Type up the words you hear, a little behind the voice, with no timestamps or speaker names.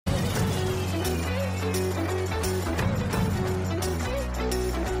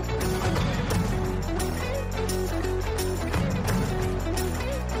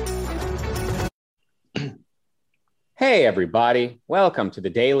Hey, everybody. Welcome to the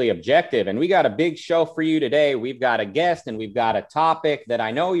Daily Objective. And we got a big show for you today. We've got a guest and we've got a topic that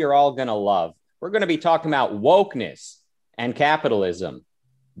I know you're all going to love. We're going to be talking about wokeness and capitalism.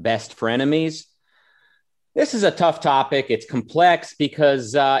 Best frenemies. This is a tough topic. It's complex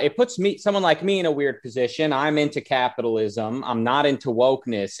because it puts someone like me in a weird position. I'm into capitalism. I'm not into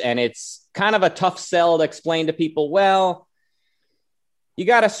wokeness. And it's kind of a tough sell to explain to people, well, you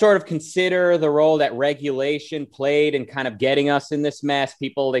got to sort of consider the role that regulation played in kind of getting us in this mess.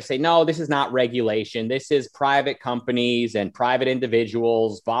 People, they say, no, this is not regulation. This is private companies and private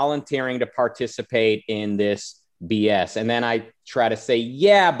individuals volunteering to participate in this BS. And then I try to say,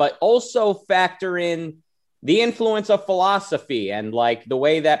 yeah, but also factor in the influence of philosophy and like the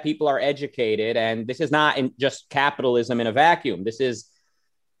way that people are educated. And this is not just capitalism in a vacuum. This is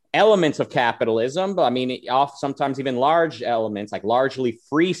elements of capitalism, but I mean, sometimes even large elements, like largely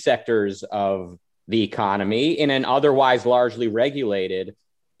free sectors of the economy in an otherwise largely regulated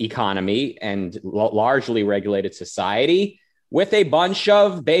economy and largely regulated society with a bunch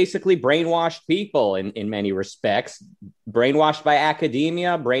of basically brainwashed people in many respects, brainwashed by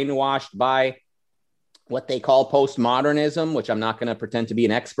academia, brainwashed by what they call postmodernism, which I'm not going to pretend to be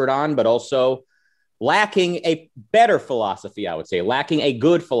an expert on, but also lacking a better philosophy, I would say, lacking a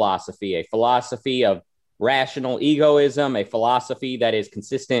good philosophy, a philosophy of rational egoism, a philosophy that is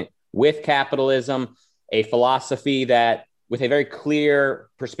consistent with capitalism, a philosophy that with a very clear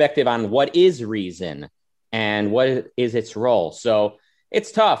perspective on what is reason and what is its role. So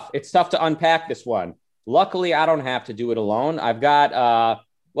it's tough. It's tough to unpack this one. Luckily, I don't have to do it alone. I've got,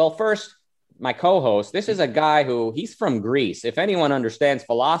 first, my co-host. This is a guy he's from Greece. If anyone understands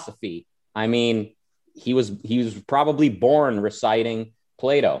philosophy, I mean, he was probably born reciting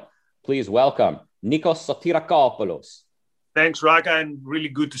Plato. Please welcome Nikos Sotirakopoulos. Thanks, Rucka, and really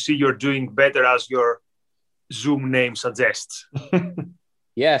good to see you're doing better as your Zoom name suggests.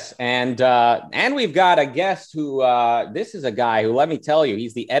 Yes, and we've got a guest who this is a guy who, let me tell you,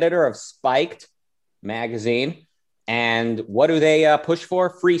 he's the editor of Spiked magazine. And what do they push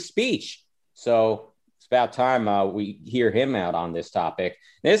for? Free speech. So it's about time we hear him out on this topic.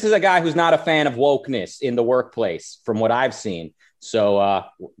 This is a guy who's not a fan of wokeness in the workplace, from what I've seen. So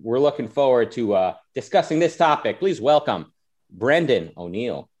we're looking forward to discussing this topic. Please welcome Brendan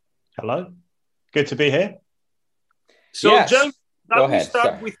O'Neill. Hello. Good to be here. So, yes. John, Go let me ahead.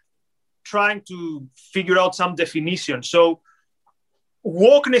 start with trying to figure out some definition. So,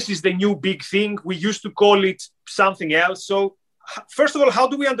 wokeness is the new big thing. We used to call it something else. So, first of all, how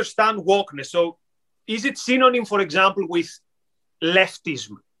do we understand wokeness? So, is it synonym, for example, with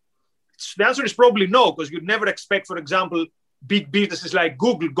leftism? The answer is probably no, because you'd never expect, for example, big businesses like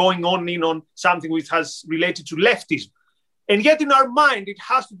Google going in on something which has related to leftism. And yet in our mind, it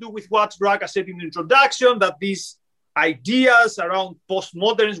has to do with what Rucka said in the introduction, that these ideas around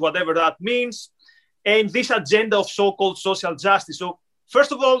postmodernism, whatever that means, and this agenda of so-called social justice. So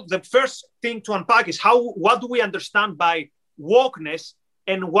first of all, the first thing to unpack is what do we understand by wokeness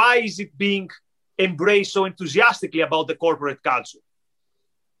and why is it being embraced so enthusiastically about the corporate culture?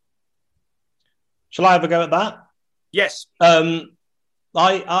 Shall I have a go at that? Yes. I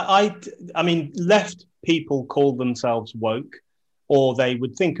mean, left people call themselves woke, or they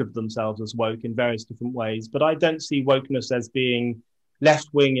would think of themselves as woke in various different ways. But I don't see wokeness as being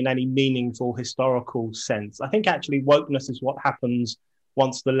left-wing in any meaningful historical sense. I think actually wokeness is what happens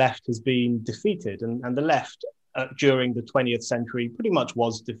once the left has been defeated. And the left during the 20th century pretty much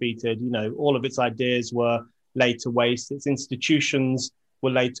was defeated. You know, all of its ideas were laid to waste. Its institutions were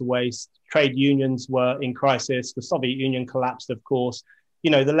laid to waste. Trade unions were in crisis. The Soviet Union collapsed, of course.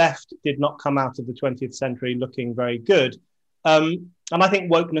 You know, the left did not come out of the 20th century looking very good. And I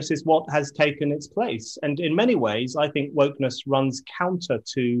think wokeness is what has taken its place. And in many ways, I think wokeness runs counter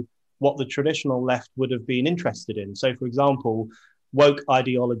to what the traditional left would have been interested in. So, for example, woke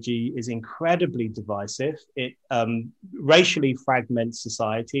ideology is incredibly divisive. It racially fragments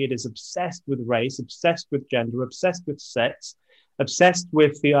society. It is obsessed with race, obsessed with gender, obsessed with sex, obsessed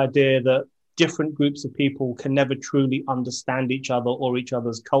with the idea that different groups of people can never truly understand each other or each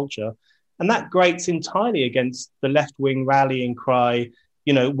other's culture. And that grates entirely against the left-wing rallying cry,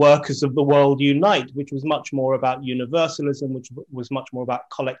 you know, workers of the world unite, which was much more about universalism, which was much more about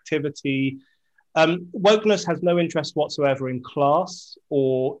collectivity. Wokeness has no interest whatsoever in class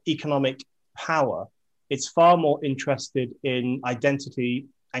or economic power. It's far more interested in identity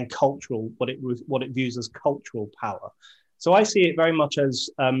and cultural, what it views as cultural power. So I see it very much as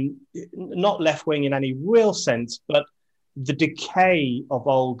not left-wing in any real sense, but the decay of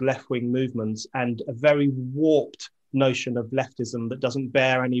old left-wing movements and a very warped notion of leftism that doesn't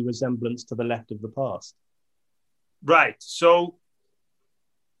bear any resemblance to the left of the past. Right. So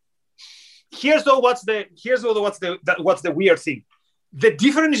here's what's the weird thing. The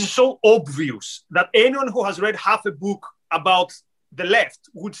difference is so obvious that anyone who has read half a book about the left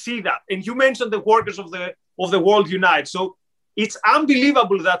would see that. And you mentioned the workers of the world unite. So it's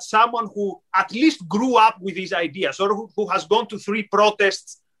unbelievable that someone who at least grew up with these ideas, or who has gone to 3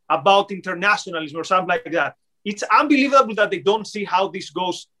 protests about internationalism or something like that, it's unbelievable that they don't see how this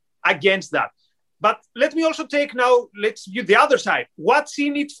goes against that. But let me also let's view the other side. What's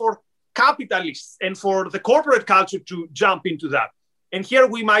in it for capitalists and for the corporate culture to jump into that? And here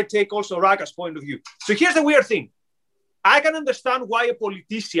we might take also Rucka's point of view. So here's the weird thing. I can understand why a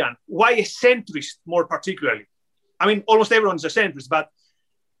politician, why a centrist more particularly, I mean, almost everyone's a centrist, but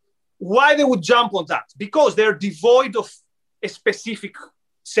why they would jump on that? Because they're devoid of a specific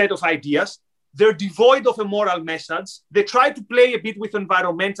set of ideas. They're devoid of a moral message. They try to play a bit with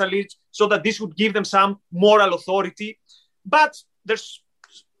environmentalism so that this would give them some moral authority. But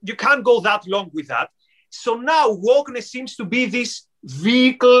you can't go that long with that. So now wokeness seems to be this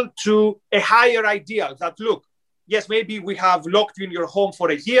vehicle to a higher ideal that, look, yes, maybe we have locked you in your home for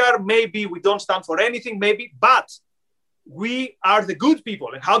a year. Maybe we don't stand for anything, but we are the good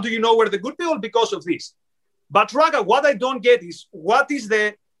people. And how do you know we're the good people? Because of this. But Rucka, what I don't get is, what is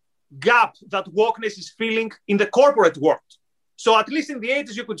the gap that wokeness is filling in the corporate world? So at least in the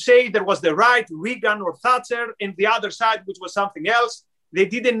 80s, you could say there was the right, Reagan or Thatcher, and the other side, which was something else. They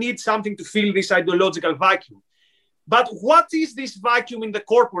didn't need something to fill this ideological vacuum. But what is this vacuum in the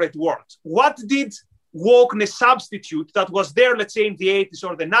corporate world? What did wokeness substitute that was there, let's say, in the 80s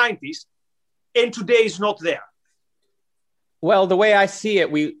or the 90s, and today is not there? Well, the way I see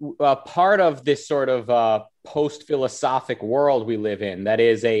it, we part of this sort of post-philosophic world we live in, that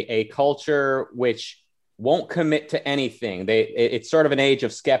is a culture which won't commit to anything. It's sort of an age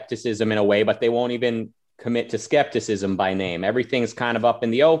of skepticism in a way, but they won't even commit to skepticism by name. Everything's kind of up in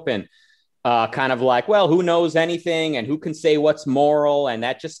the open, kind of like, well, who knows anything and who can say what's moral? And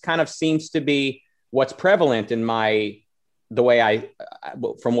that just kind of seems to be what's prevalent in from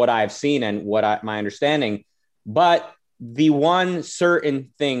what I've seen and my understanding. But the one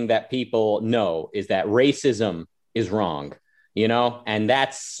certain thing that people know is that racism is wrong, and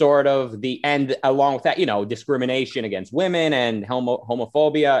that's sort of the end, along with that, discrimination against women and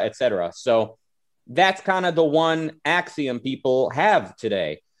homophobia, etc. So that's kind of the one axiom people have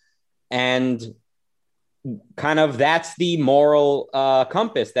today. And kind of that's the moral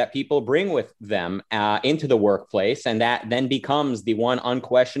compass that people bring with them into the workplace. And that then becomes the one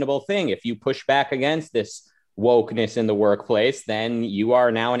unquestionable thing. If you push back against this wokeness in the workplace, then you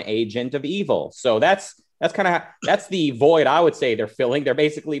are now an agent of evil. So that's the void I would say they're filling.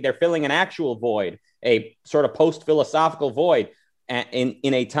 They're filling an actual void, a sort of post-philosophical void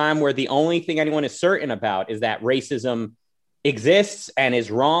in a time where the only thing anyone is certain about is that racism exists and is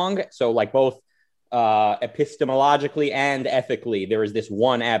wrong. So like both epistemologically and ethically, there is this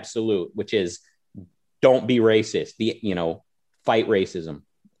one absolute, which is don't be racist, fight racism.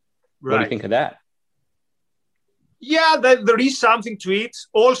 Right. What do you think of that? Yeah, there is something to it.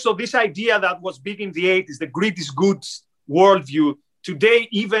 Also, this idea that was big in the 80s, the greed is good worldview. Today,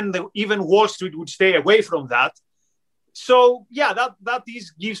 even Wall Street would stay away from that. So, yeah, that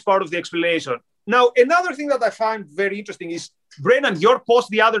gives part of the explanation. Now, another thing that I find very interesting is, Brennan, your post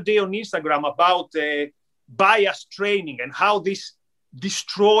the other day on Instagram about bias training and how this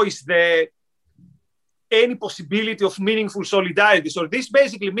destroys any possibility of meaningful solidarity. So this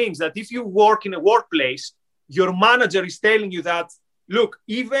basically means that if you work in a workplace, your manager is telling you that, look,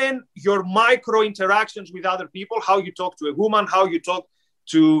 even your micro interactions with other people, how you talk to a woman, how you talk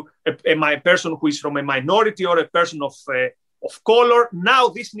to a person who is from a minority or a person of color, now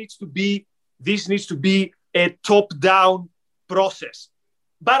this needs to be a top-down process.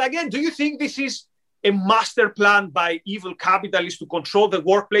 But again, do you think this is a master plan by evil capitalists to control the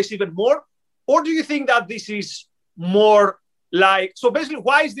workplace even more? Or do you think that this is more like, so basically,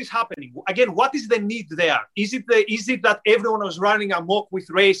 why is this happening? Again, what is the need there? Is it that everyone was running amok with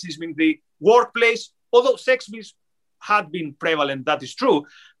racism in the workplace? Although sexism had been prevalent, that is true.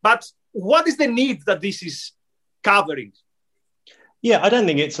 But what is the need that this is covering? Yeah, I don't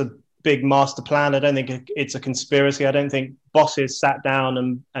think it's a big master plan. I don't think it's a conspiracy. I don't think bosses sat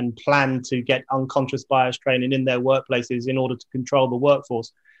down and planned to get unconscious bias training in their workplaces in order to control the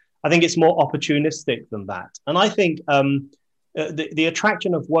workforce. I think it's more opportunistic than that. And I think the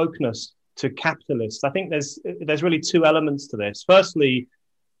attraction of wokeness to capitalists, I think there's really two elements to this. Firstly,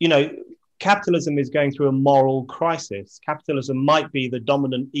 capitalism is going through a moral crisis. Capitalism might be the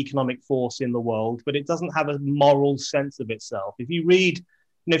dominant economic force in the world, but it doesn't have a moral sense of itself. If you read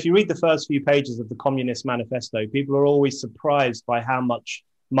if you read the first few pages of the Communist Manifesto, people are always surprised by how much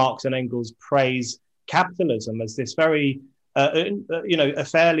Marx and Engels praise capitalism as this very, a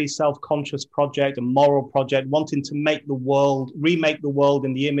fairly self-conscious project, a moral project, wanting to remake the world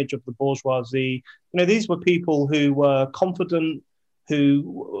in the image of the bourgeoisie. These were people who were confident,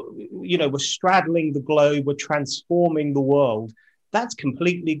 who, were straddling the globe, were transforming the world. That's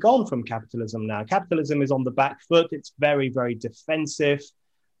completely gone from capitalism now. Capitalism is on the back foot. It's very, very defensive.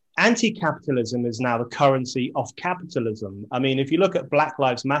 Anti-capitalism is now the currency of capitalism. I mean, if you look at Black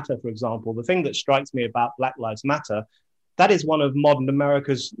Lives Matter, for example, the thing that strikes me about Black Lives Matter, that is one of modern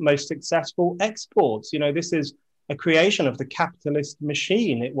America's most successful exports. This is a creation of the capitalist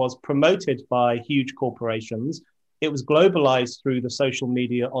machine. It was promoted by huge corporations. It was globalized through the social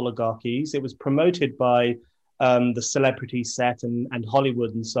media oligarchies. It was promoted by the celebrity set and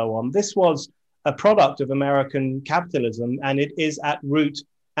Hollywood and so on. This was a product of American capitalism, and it is at root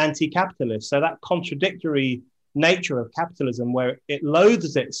anti-capitalist. So that contradictory nature of capitalism, where it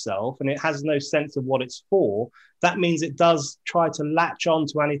loathes itself and it has no sense of what it's for, that means it does try to latch on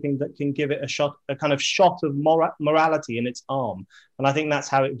to anything that can give it a kind of shot of morality in its arm. And I think that's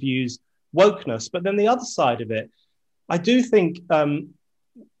how it views wokeness. But then the other side of it, I do think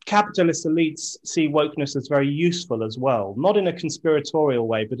capitalist elites see wokeness as very useful as well, not in a conspiratorial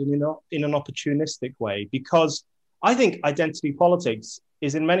way, but in an opportunistic way, because I think identity politics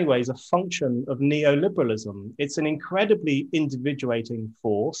is in many ways a function of neoliberalism. It's an incredibly individuating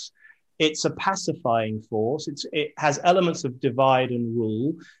force. It's a pacifying force. It has elements of divide and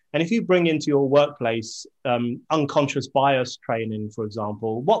rule. And if you bring into your workplace unconscious bias training, for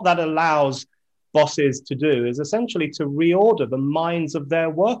example, what that allows bosses to do is essentially to reorder the minds of their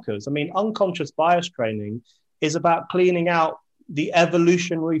workers. I mean, unconscious bias training is about cleaning out the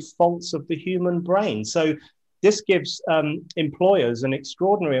evolutionary faults of the human brain. So this gives employers an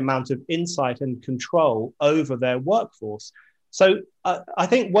extraordinary amount of insight and control over their workforce. So I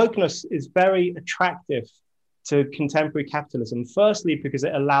think wokeness is very attractive to contemporary capitalism, firstly, because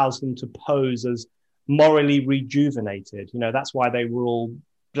it allows them to pose as morally rejuvenated. That's why they were all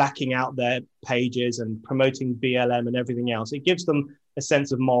blacking out their pages and promoting BLM and everything else. It gives them a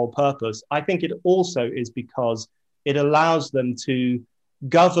sense of moral purpose. I think it also is because it allows them to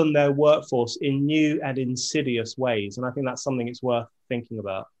govern their workforce in new and insidious ways. And I think that's something it's worth thinking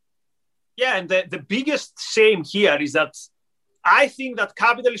about. Yeah, and the biggest shame here is that I think that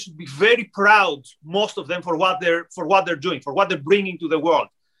capitalists should be very proud, most of them, for what they're doing, for what they're bringing to the world.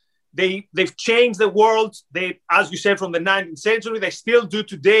 They've changed the world. They, as you said, from the 19th century, they still do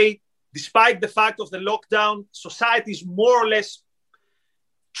today, despite the fact of the lockdown. Society is more or less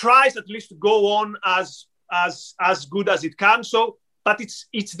tries at least to go on as good as it can. So, but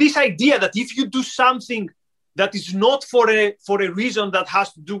it's this idea that if you do something that is not for a reason that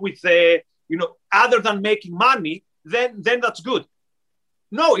has to do with other than making money, then that's good.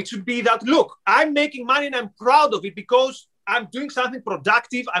 No, it should be that, look, I'm making money and I'm proud of it because I'm doing something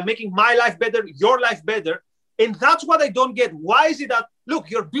productive. I'm making my life better, your life better. And that's what I don't get. Why is it that, look,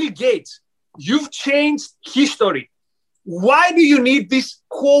 you're Bill Gates. You've changed history. Why do you need this,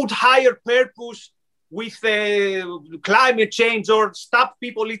 quote, higher purpose with climate change or stop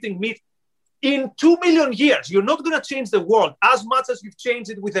people eating meat? In 2 million years, you're not going to change the world as much as you've changed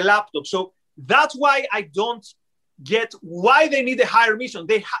it with a laptop. So that's why I don't get why they need a higher mission.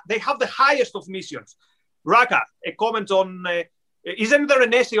 They have the highest of missions. Rucka, a comment on, isn't there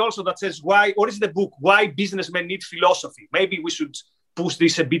an essay also that says why, or is the book, Why Businessmen Need Philosophy? Maybe we should push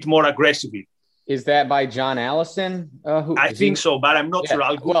this a bit more aggressively. Is that by John Allison? I think so, but I'm not sure.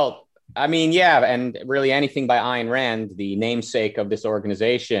 Well, I mean, yeah, and really anything by Ayn Rand, the namesake of this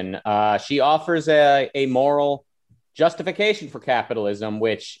organization, she offers a moral justification for capitalism,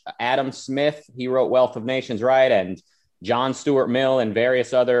 which Adam Smith, he wrote Wealth of Nations, right? And John Stuart Mill and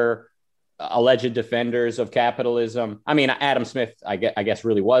various other alleged defenders of capitalism. I mean, Adam Smith, I guess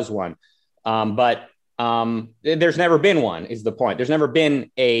really was one. But there's never been one, is the point. There's never been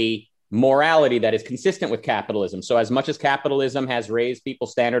a morality that is consistent with capitalism. So as much as capitalism has raised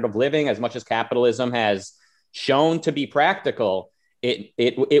people's standard of living, as much as capitalism has shown to be practical,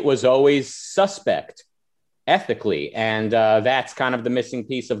 it was always suspect ethically. And that's kind of the missing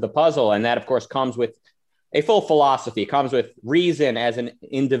piece of the puzzle. And that, of course, comes with a full philosophy, comes with reason as an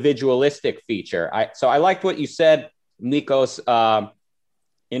individualistic feature. So I liked what you said, Nikos,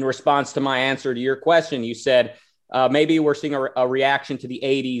 in response to my answer to your question. You said, maybe we're seeing a reaction to the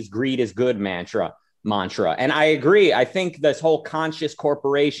 80s greed is good mantra. And I agree. I think this whole conscious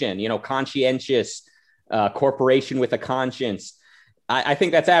corporation, conscientious corporation with a conscience, I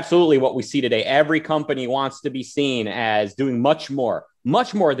think that's absolutely what we see today. Every company wants to be seen as doing much more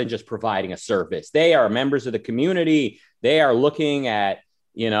than just providing a service. They are members of the community. They are looking at,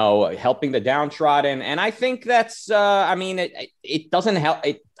 helping the downtrodden. And I think that's, it doesn't help.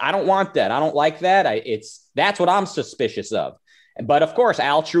 I don't want that. I don't like that. That's what I'm suspicious of. But of course,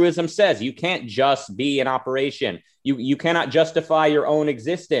 altruism says you can't just be an operation. You cannot justify your own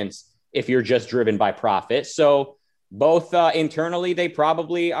existence if you're just driven by profit. So both internally, they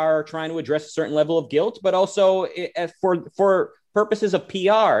probably are trying to address a certain level of guilt, but also for purposes of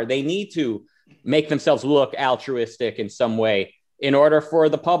PR, they need to make themselves look altruistic in some way in order for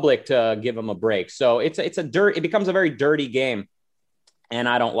the public to give them a break. So it becomes a very dirty game, and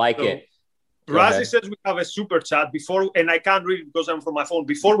I don't like it. Razi says we have a super chat before, and I can't read it because I'm from my phone.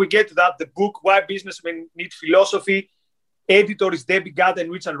 Before we get to that, the book Why Businessmen Need Philosophy. Editor is Debbie Gadd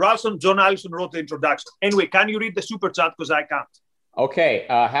and Richard Ralston. John Allison wrote the introduction. Anyway, can you read the super chat because I can't? Okay.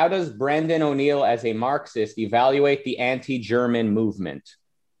 How does Brendan O'Neill, as a Marxist, evaluate the anti-German movement?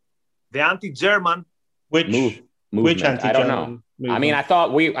 The anti-German movement? Anti-German I don't know. Movement? I mean, I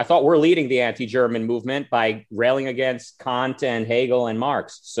thought we're leading the anti-German movement by railing against Kant and Hegel and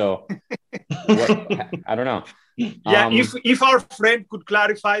Marx. So I don't know. Yeah, if our friend could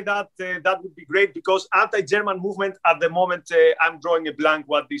clarify that, that would be great, because anti-German movement at the moment, I'm drawing a blank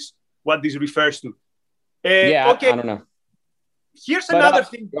what this refers to. Okay. I don't know. Here's another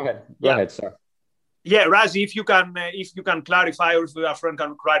thing. Go ahead, sir. Yeah, Razi, if you can clarify, or if our friend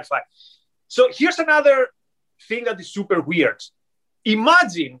can clarify. So here's another thing that is super weird.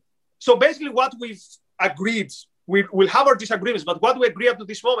 Imagine, so basically what we've agreed, we'll have our disagreements, but what we agree up to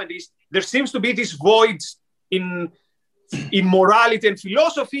this moment is there seems to be this void in morality and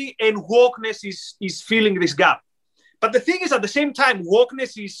philosophy, and wokeness is filling this gap. But the thing is, at the same time,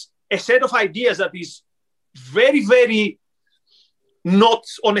 wokeness is a set of ideas that is very, very not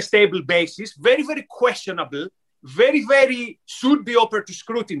on a stable basis, very, very questionable, very, very should be open to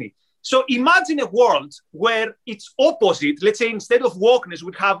scrutiny. So imagine a world where it's opposite. Let's say instead of wokeness,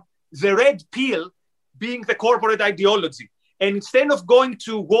 we'd have the red pill being the corporate ideology. And instead of going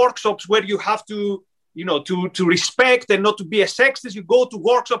to workshops where you have to respect and not to be a sexist, you go to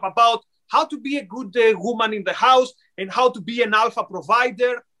workshop about how to be a good woman in the house and how to be an alpha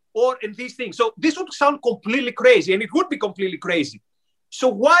provider and these things. So this would sound completely crazy, and it would be completely crazy. So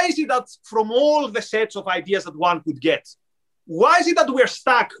why is it that from all the sets of ideas that one could get, why is it that we're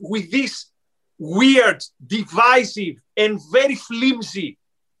stuck with this weird, divisive, and very flimsy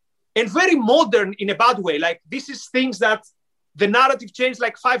and very modern in a bad way? Like, this is things that the narrative changed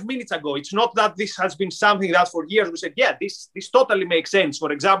like 5 minutes ago. It's not that this has been something that for years we said, yeah, this totally makes sense.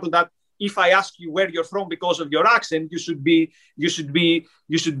 For example, that if I ask you where you're from because of your accent, you should be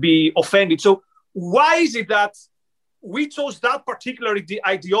offended. So why is it that we chose that particular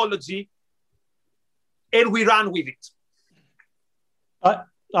ideology and we ran with it?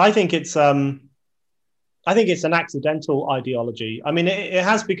 I think it's an accidental ideology. I mean, it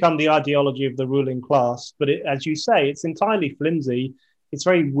has become the ideology of the ruling class, but as you say, it's entirely flimsy. It's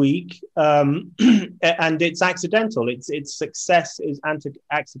very weak, and it's accidental. Its success is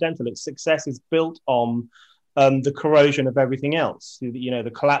accidental. Its success is built on the corrosion of everything else.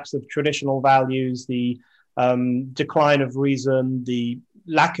 The collapse of traditional values, the decline of reason, the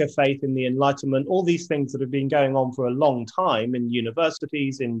lack of faith in the Enlightenment. All these things that have been going on for a long time in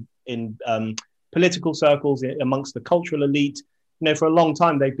universities, in political circles, amongst the cultural elite. For a long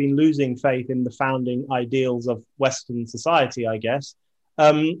time, they've been losing faith in the founding ideals of Western society, I guess.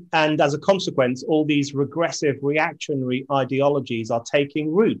 And as a consequence, all these regressive, reactionary ideologies are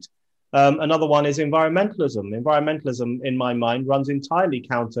taking root. Another one is environmentalism. Environmentalism, in my mind, runs entirely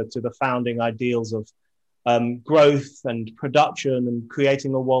counter to the founding ideals of growth and production and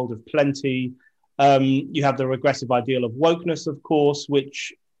creating a world of plenty. You have the regressive ideal of wokeness, of course,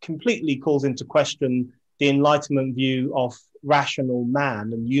 which completely calls into question the Enlightenment view of rational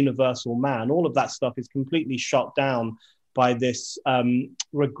man and universal man. All of that stuff is completely shot down by this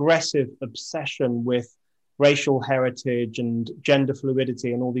regressive obsession with racial heritage and gender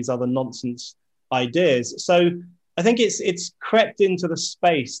fluidity and all these other nonsense ideas. So I think it's crept into the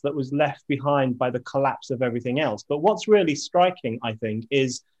space that was left behind by the collapse of everything else. But what's really striking, I think,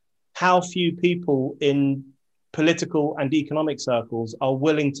 is how few people in political and economic circles are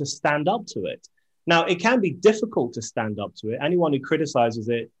willing to stand up to it. Now, it can be difficult to stand up to it. Anyone who criticizes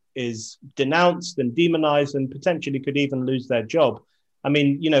it is denounced and demonized and potentially could even lose their job. I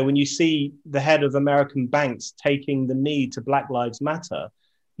mean, when you see the head of American banks taking the knee to Black Lives Matter,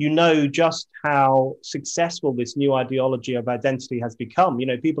 you know just how successful this new ideology of identity has become. You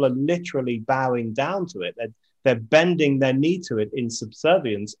know, people are literally bowing down to it. They're bending their knee to it in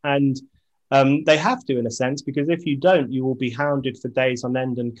subservience. And they have to, in a sense, because if you don't, you will be hounded for days on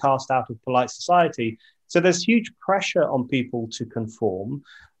end and cast out of polite society. So there's huge pressure on people to conform.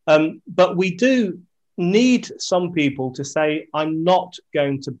 But we do need some people to say, I'm not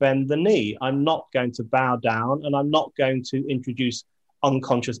going to bend the knee. I'm not going to bow down, and I'm not going to introduce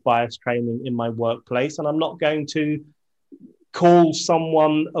unconscious bias training in my workplace. And I'm not going to call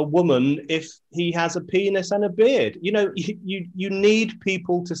someone a woman if he has a penis and a beard. You know, you need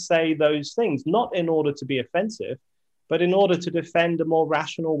people to say those things, not in order to be offensive, but in order to defend a more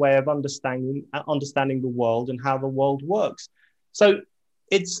rational way of understanding the world and how the world works. So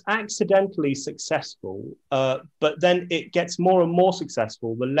it's accidentally successful, but then it gets more and more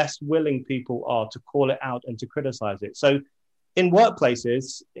successful the less willing people are to call it out and to criticize it. So in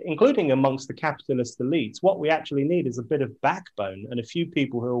workplaces, including amongst the capitalist elites, what we actually need is a bit of backbone and a few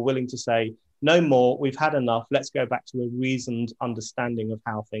people who are willing to say, no more, we've had enough, let's go back to a reasoned understanding of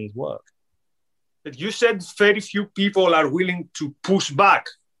how things work. But you said very few people are willing to push back.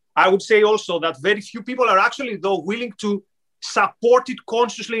 I would say also that very few people are actually, though, willing to support it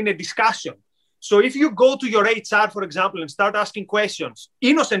consciously in a discussion. So if you go to your HR, for example, and start asking questions,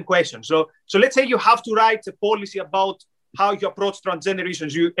 innocent questions. So let's say you have to write a policy about how you approach transgender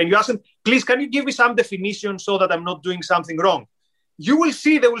issues, and you ask them, please, can you give me some definition so that I'm not doing something wrong? You will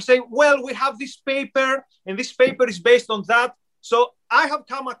see, they will say, well, we have this paper, and this paper is based on that. So I have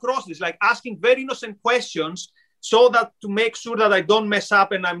come across this, like asking very innocent questions so that to make sure that I don't mess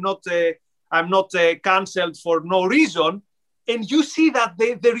up and I'm not cancelled for no reason. And you see that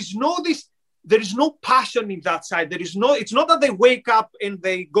there is no passion in that side. It's not that they wake up and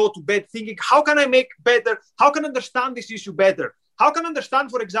they go to bed thinking, how can I make better? How can I understand this issue better? How can I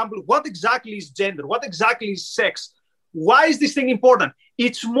understand, for example, what exactly is gender? What exactly is sex? Why is this thing important?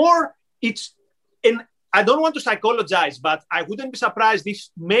 And I don't want to psychologize, but I wouldn't be surprised if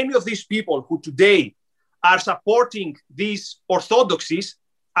many of these people who today are supporting these orthodoxies,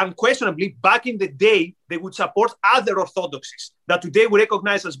 unquestionably, back in the day, they would support other orthodoxies that today we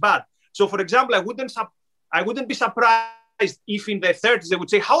recognize as bad. So, for example, I wouldn't be surprised if in the 30s they would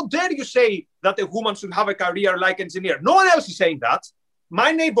say, how dare you say that a woman should have a career like engineer? No one else is saying that.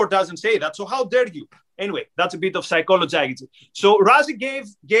 My neighbor doesn't say that, so how dare you? Anyway, that's a bit of psychology. So Razi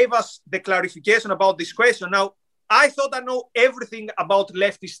gave us the clarification about this question. Now, I thought I know everything about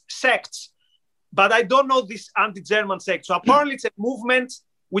leftist sects, but I don't know this anti-German sect. So apparently it's a movement,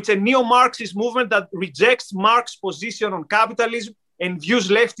 which is a neo-Marxist movement that rejects Marx's position on capitalism and views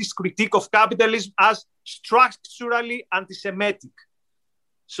leftist critique of capitalism as structurally anti-Semitic.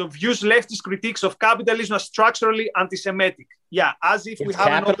 So views leftist critiques of capitalism as structurally anti-Semitic. Yeah, as if we have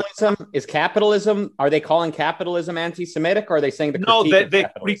capitalism. Is capitalism? Are they calling capitalism anti-Semitic, or are they saying the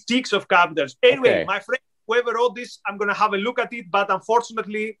critiques of capitalism? Anyway, my friend, whoever wrote this, I'm going to have a look at it, but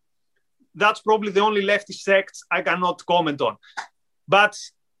unfortunately, that's probably the only leftist sect I cannot comment on. But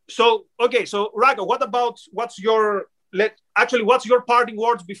so Rucka, what's your parting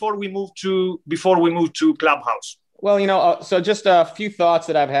words before we move to Clubhouse? Well, so just a few thoughts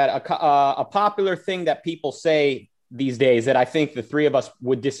that I've had. A popular thing that people say these days that I think the three of us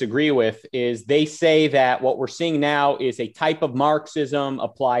would disagree with is they say that what we're seeing now is a type of Marxism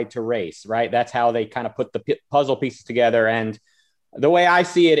applied to race, right? That's how they kind of put the puzzle pieces together. And the way I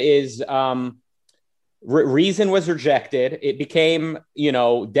see it is reason was rejected. It became,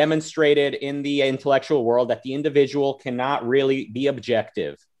 demonstrated in the intellectual world that the individual cannot really be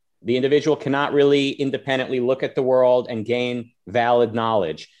objective. The individual cannot really independently look at the world and gain valid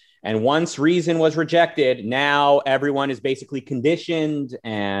knowledge. And once reason was rejected, now everyone is basically conditioned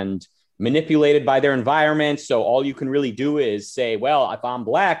and manipulated by their environment. So all you can really do is say, well, if I'm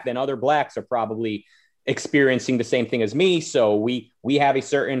Black, then other Blacks are probably experiencing the same thing as me. So we have a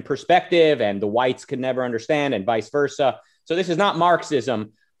certain perspective and the whites could never understand and vice versa. So this is not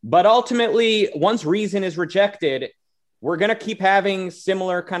Marxism. But ultimately, once reason is rejected, we're going to keep having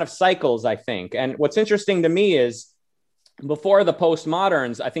similar kind of cycles, I think. And what's interesting to me is before the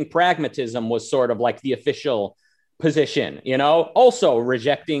postmoderns, I think pragmatism was sort of like the official position, also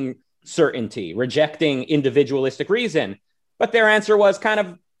rejecting certainty, rejecting individualistic reason. But their answer was kind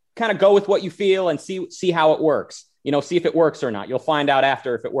of go with what you feel and see how it works, see if it works or not. You'll find out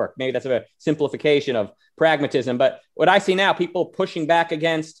after if it worked. Maybe that's a simplification of pragmatism. But what I see now, people pushing back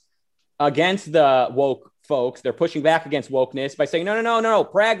against the woke folks, they're pushing back against wokeness by saying, no,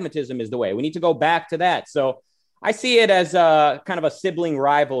 pragmatism is the way. We need to go back to that. So I see it as a kind of a sibling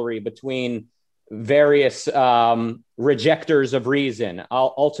rivalry between various rejectors of reason.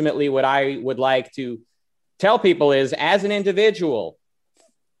 Ultimately, what I would like to tell people is, as an individual,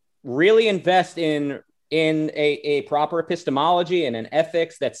 really invest in a proper epistemology and an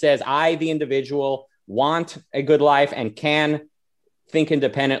ethics that says I, the individual, want a good life and can think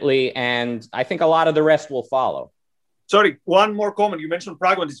independently. And I think a lot of the rest will follow. Sorry, one more comment. You mentioned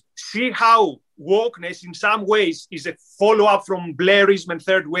pragmatism. See how wokeness in some ways is a follow-up from Blairism and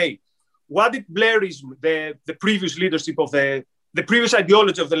third way. What did Blairism, the previous leadership of the previous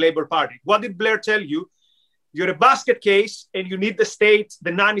ideology of the Labour Party, what did Blair tell you? You're a basket case and you need the state,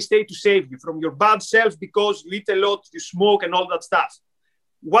 the nanny state, to save you from your bad self because you eat a lot, you smoke and all that stuff.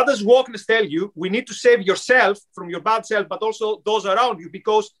 What does wokeness tell you? We need to save yourself from your bad self, but also those around you,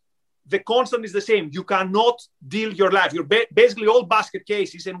 because the constant is the same. You cannot deal your life. You're basically all basket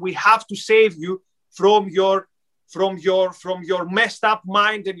cases, and we have to save you from your messed up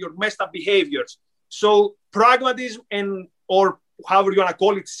mind and your messed up behaviors. So pragmatism and, or however you want to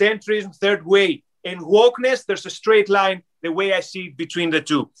call it, centrism, third way, and wokeness, there's a straight line, the way I see it, between the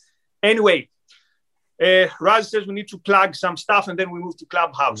two. Anyway, Raz says we need to plug some stuff and then we move to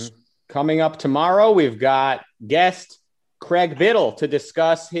Clubhouse. Mm-hmm. Coming up tomorrow, we've got guest Craig Biddle to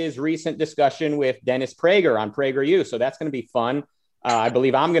discuss his recent discussion with Dennis Prager on PragerU. So that's going to be fun. I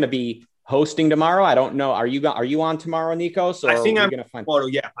believe I'm going to be hosting tomorrow. I don't know. Are you on tomorrow, Nikos? Or I think I'm going to find tomorrow.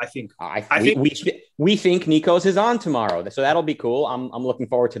 Yeah, I think. We think Nikos is on tomorrow. So that'll be cool. I'm looking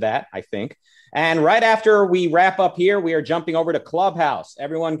forward to that, I think. And right after we wrap up here, we are jumping over to Clubhouse.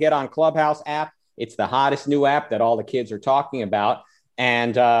 Everyone get on Clubhouse app. It's the hottest new app that all the kids are talking about.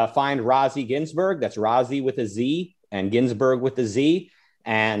 And find Razi Ginsburg. That's Razi with a Z and Ginsburg with a Z.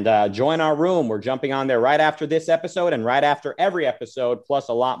 And join our room. We're jumping on there right after this episode and right after every episode, plus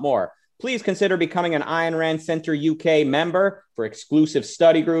a lot more. Please consider becoming an Ayn Rand Center UK member for exclusive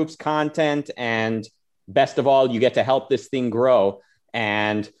study groups, content, and best of all, you get to help this thing grow.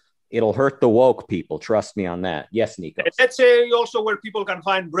 And it'll hurt the woke people. Trust me on that. Yes, Nikos. Let's say also where people can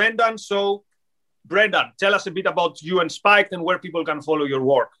find Brendan. So, Brendan, tell us a bit about you and Spiked and where people can follow your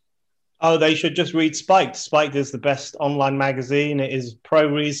work. Oh, they should just read Spiked. Spiked is the best online magazine. It is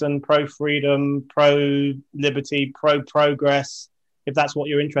pro-reason, pro-freedom, pro-liberty, pro-progress. If that's what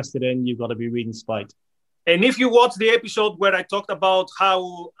you're interested in, you've got to be reading Spiked. And if you watch the episode where I talked about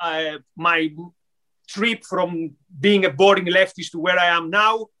how my trip from being a boring leftist to where I am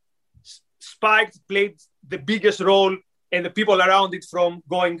now, Spiked played the biggest role, and the people around it, from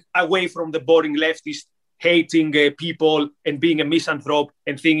going away from the boring leftist, hating people and being a misanthrope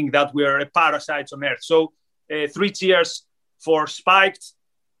and thinking that we're parasites on earth. So 3 cheers for Spiked.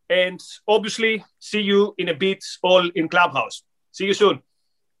 And obviously, see you in a bit all in Clubhouse. See you soon.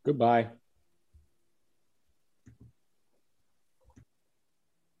 Goodbye.